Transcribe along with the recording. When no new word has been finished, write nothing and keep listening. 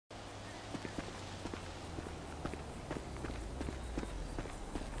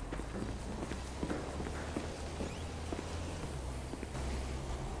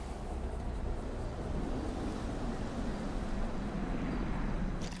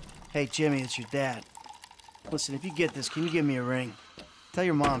Hey, Jimmy, it's your dad. Listen, if you get this, can you give me a ring? Tell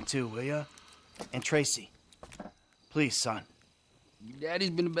your mom, too, will ya? And Tracy. Please, son. Your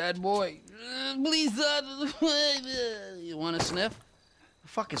daddy's been a bad boy. Please, son. You want a sniff? The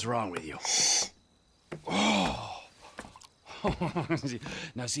fuck is wrong with you? Oh.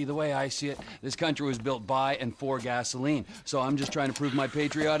 Now, see, the way I see it, this country was built by and for gasoline. So I'm just trying to prove my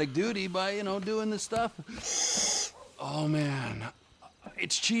patriotic duty by, you know, doing this stuff. Oh, man.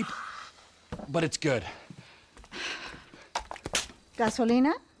 It's cheap, but it's good.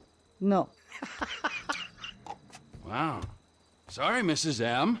 Gasolina? No. Wow. Sorry, Mrs.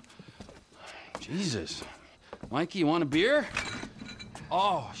 M. Jesus. Mikey, you want a beer?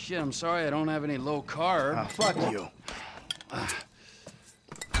 Oh, shit, I'm sorry I don't have any low carb. Oh, fuck you.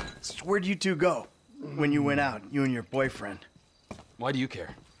 So where'd you two go when you went out, you and your boyfriend? Why do you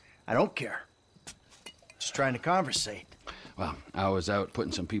care? I don't care. Just trying to conversate. Well, I was out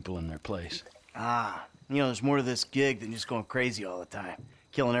putting some people in their place. Ah, you know, there's more to this gig than just going crazy all the time,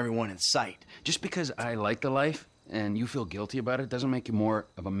 killing everyone in sight. Just because I like the life and you feel guilty about it doesn't make you more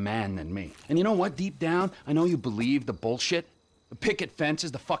of a man than me. And you know what? Deep down, I know you believe the bullshit. The picket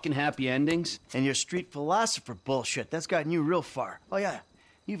fences, the fucking happy endings. And your street philosopher bullshit, that's gotten you real far. Oh yeah,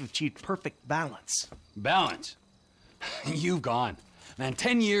 you've achieved perfect balance. Balance? You've gone. Man,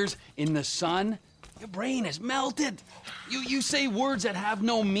 10 years in the sun, your brain has melted. You say words that have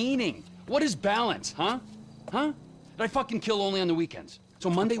no meaning. What is balance, huh? Huh? Did I fucking kill only on the weekends? So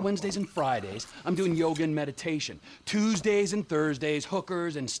Monday, Wednesdays, and Fridays, I'm doing yoga and meditation. Tuesdays and Thursdays,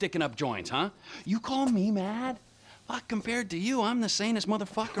 hookers and sticking up joints, huh? You call me mad? Fuck, compared to you, I'm the sanest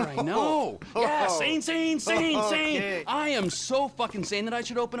motherfucker I know. Yeah, sane. Okay. I am so fucking sane that I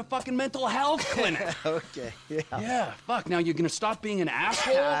should open a fucking mental health clinic. Okay, yeah. Yeah, fuck, now you're gonna stop being an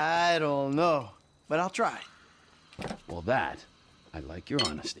asshole? I don't know, but I'll try. Well, that, I like your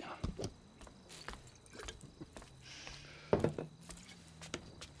honesty on.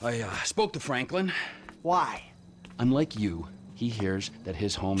 I spoke to Franklin. Why? Unlike you, he hears that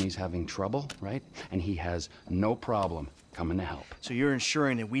his homie's having trouble, right? And he has no problem coming to help. So you're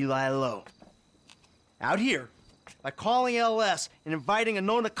ensuring that we lie low. Out here, by calling LS and inviting a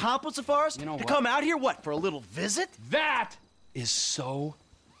known accomplice of ours You know to what? come out here, what, for a little visit? That is so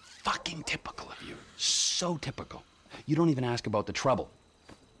fucking typical of you. So typical. You don't even ask about the trouble.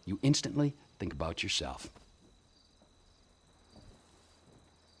 You instantly think about yourself.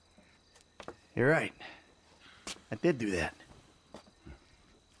 You're right. I did do that.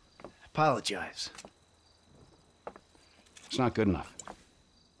 Apologize. It's not good enough.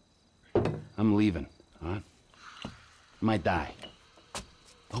 I'm leaving, huh? I might die.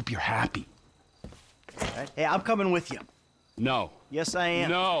 Hope you're happy. All right? Hey, I'm coming with you. No. Yes, I am.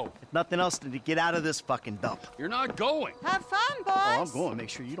 No. If nothing else, to get out of this fucking dump. You're not going. Have fun, boys. Oh, I'm going. Make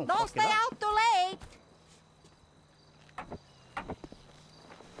sure you don't Don't fuck stay it up. out too late.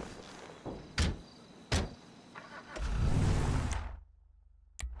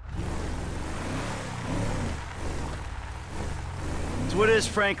 So what is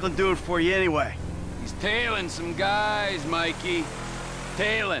Franklin doing for you anyway? He's tailing some guys, Mikey.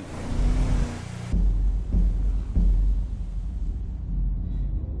 Tailing.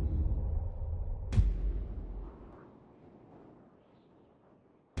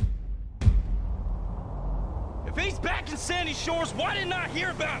 If he's back in Sandy Shores, why didn't I hear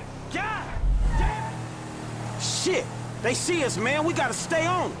about it? God damn it! Shit! They see us, man. We gotta stay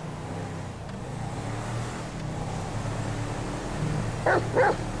on.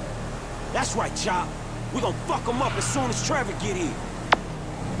 That's right, Chop. We gonna fuck them up as soon as Trevor get here.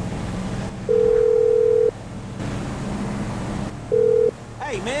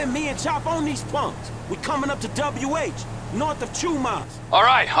 Hey, man, me and Chop on these punks. We coming up to WH, north of Chumas. All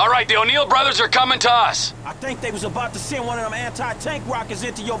right. The O'Neill brothers are coming to us. I think they was about to send one of them anti-tank rockets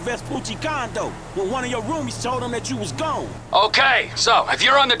into your Vespucci condo when one of your roomies told them that you was gone. Okay, so if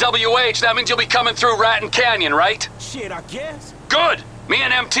you're on the WH, that means you'll be coming through Ratton Canyon, right? Shit, I guess. Good. Me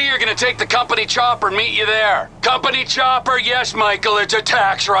and MT are gonna take the company chopper and meet you there. Company chopper, yes, Michael, it's a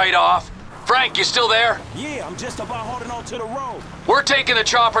tax write-off. Frank, you still there? Yeah, I'm just about holding on to the road. We're taking the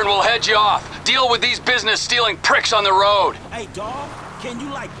chopper and we'll head you off. Deal with these business-stealing pricks on the road. Hey, dawg, can you,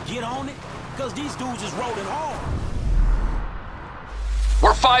 like, get on it? Because these dudes is rolling hard.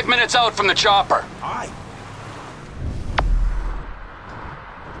 We're 5 minutes out from the chopper. All right.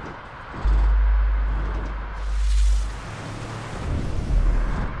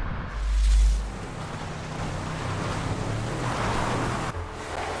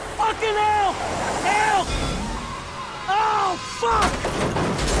 Fucking hell! Help! Oh, fuck!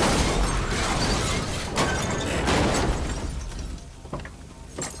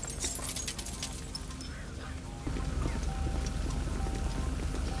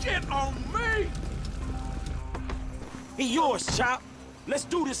 He yours, Chop. Let's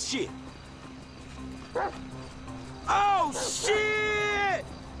do this shit. Oh, shit!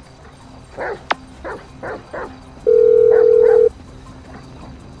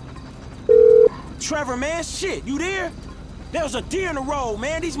 Trevor, man, shit, you there? There was a deer in the road,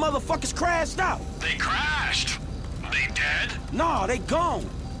 man. These motherfuckers crashed out. They crashed? They dead? Nah, they gone.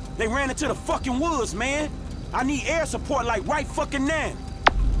 They ran into the fucking woods, man. I need air support like right fucking now.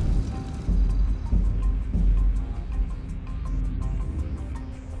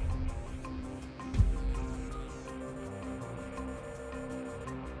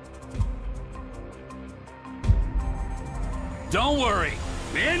 Don't worry.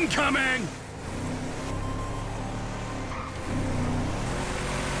 Incoming!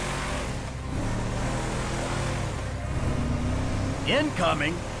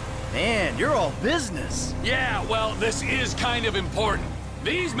 Incoming? Man, you're all business. Yeah, well, this is kind of important.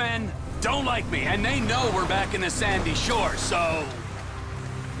 These men don't like me, and they know we're back in the sandy shore, so...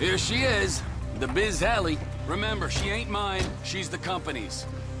 Here she is, the Biz Hallie. Remember, she ain't mine, she's the company's.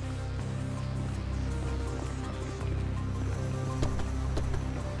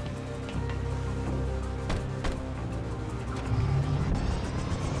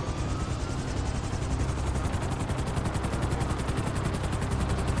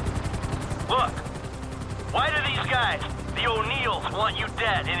 Look, why do these guys, the O'Neills, want you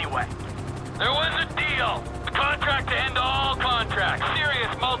dead anyway? There was a deal. A contract to end all contracts.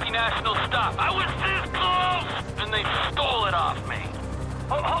 Serious multinational stuff. I was this close! And they stole it off me.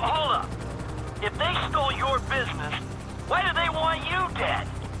 Hold up. If they stole your business, why do they want you dead?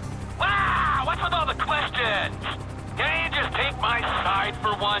 Wow! What's with all the questions? Can't you just take my side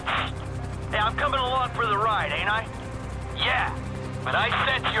for once? Hey, I'm coming along for the ride, ain't I? Yeah. But I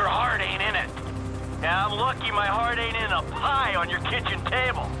sense your heart ain't in it. Yeah, I'm lucky my heart ain't in a pie on your kitchen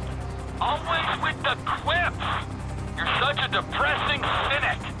table. Always with the quips. You're such a depressing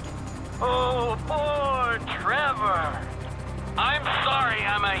cynic. Oh, poor Trevor. I'm sorry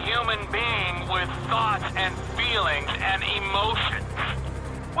I'm a human being with thoughts and feelings and emotions.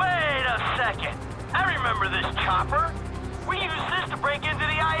 Wait a second. I remember this chopper. We used this to break into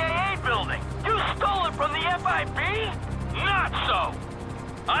the IAA building. You stole it from the FIB? Not so!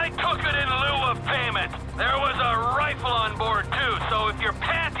 I took it in lieu of payment. There was a rifle on board, too, so if your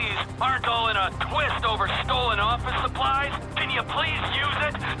panties aren't all in a twist over stolen office supplies, can you please use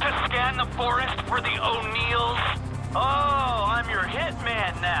it to scan the forest for the O'Neills? Oh, I'm your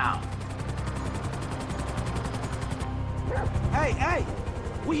hitman now. Hey,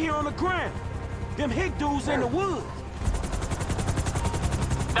 we here on the ground. Them hick dudes in the woods.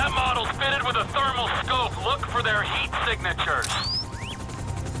 That model's fitted with a thermal scope. Look for their heat signatures.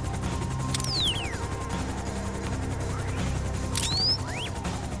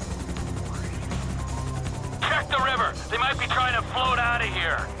 Check the river. They might be trying to float out of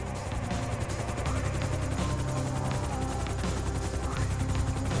here.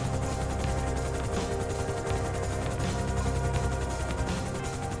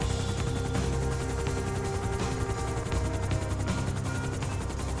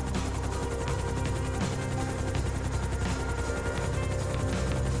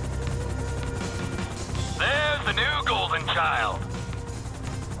 There's the new golden child.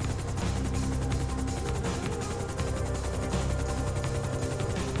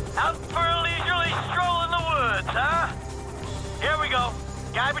 Out for a leisurely stroll in the woods, huh? Here we go.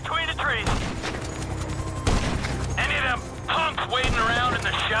 Guy between the trees. Any of them punks wading around in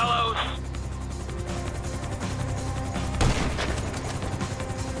the shallows?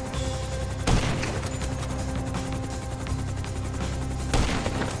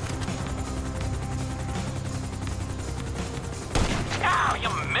 Ow, you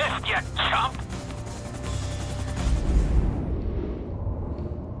missed, you chump!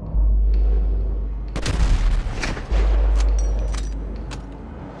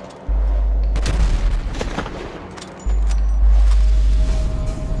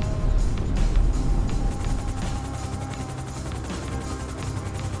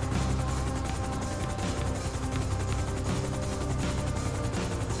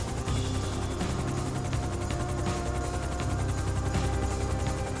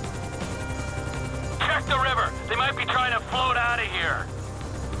 Check the river. They might be trying to float out of here.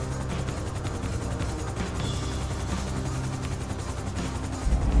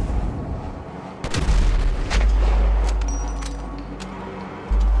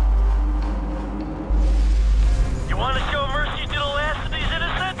 You want to show mercy to the last of these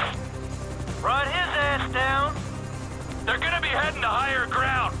innocents? Brought his ass down. They're gonna be heading to higher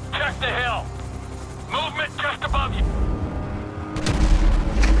ground. Check the hill. Movement just above you.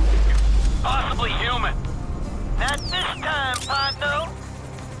 Possibly human. At this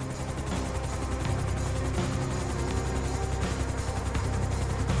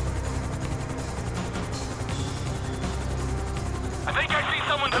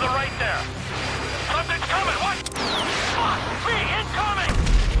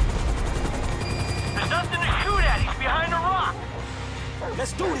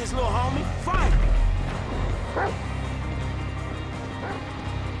Let's do this, little homie. Fight!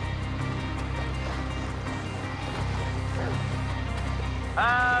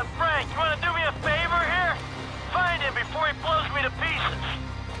 Frank, you wanna do me a favor here? Find him before he blows me to pieces.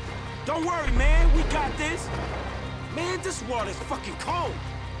 Don't worry, man. We got this. Man, this water's fucking cold.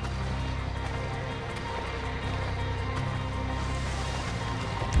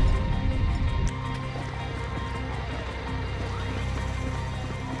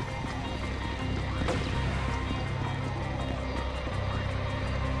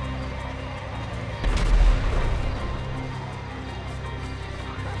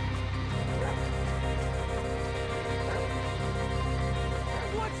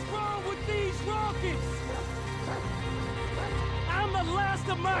 What's wrong with these rockets? I'm the last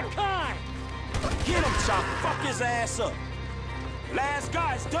of my kind! Get him, Chopper. Fuck his ass up. Last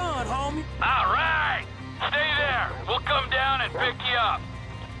guy's done, homie. All right. Stay there. We'll come down and pick you up.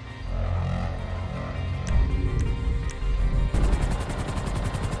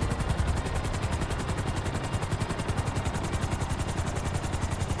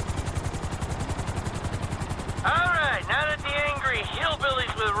 All right. Now that the angry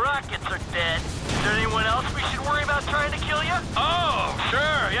hillbillies with rockets are dead, is there anyone else we should worry about trying to kill you? Oh,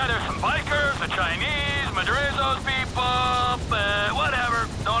 sure. Yeah, there's some bikers, the Chinese, Madrizo's people, whatever.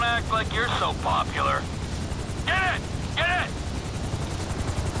 Don't act like you're so popular. Get it! Get it!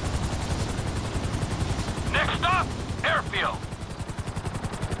 Next stop, airfield.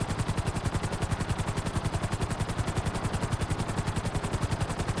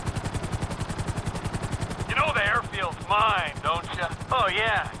 You know the airfield's mine, don't you? Oh,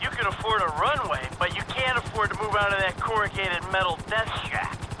 yeah. You can afford a runway, but you can't afford to move out of that corrugated metal death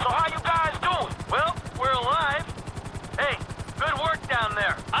shack. So how you guys doing? Well, we're alive. Hey, good work down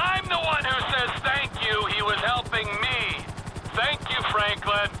there. I'm the one who says thank you. He was helping me. Thank you,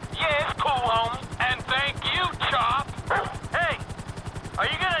 Franklin. Yeah, it's cool, homie. And thank you, Chop. Hey, are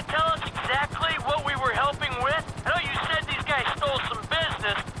you gonna tell us exactly what we were helping with? I know you said these guys stole some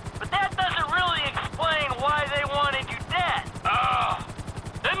business, but that doesn't really explain why they wanted you dead. Oh,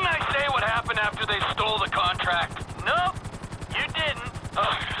 didn't I say what happened after they stole the contract? Nope, you didn't.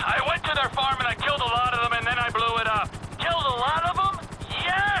 I went to their farm and I killed a lot of them and then I blew it up. Killed a lot of them?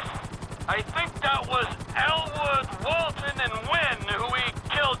 Yes! I think that was Elwood, Walton, and Wynn who we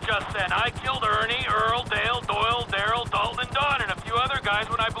killed just then. I killed Ernie, Earl, Dale, Doyle, Darrell, Dalton, and Don, and a few other guys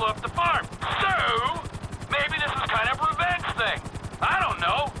when I blew up the farm. So, maybe this is kind of a revenge thing. I don't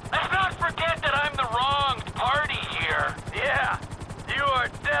know. Let's not forget that I'm the wrong party here. Yeah, you are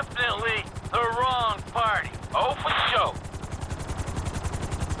definitely the wrong party. Oh, for sure.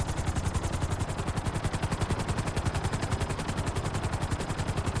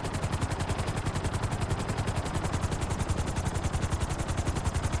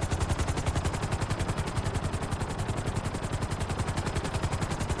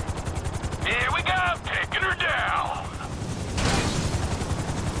 Here we go, taking her down.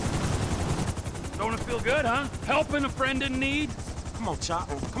 Don't it feel good, huh? Helping a friend in need? Come on, Chop.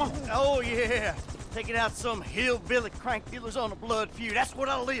 Come on. Oh, yeah. Taking out some hillbilly crank dealers on a blood feud. That's what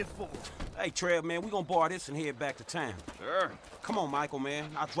I live for. Hey, Trev, man, we gonna bar this and head back to town. Sure. Come on, Michael, man.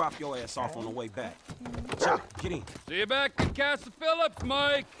 I'll drop your ass off on the way back. Chop, get in. See you back at Castle Phillips,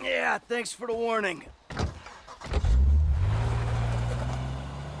 Mike. Yeah, thanks for the warning.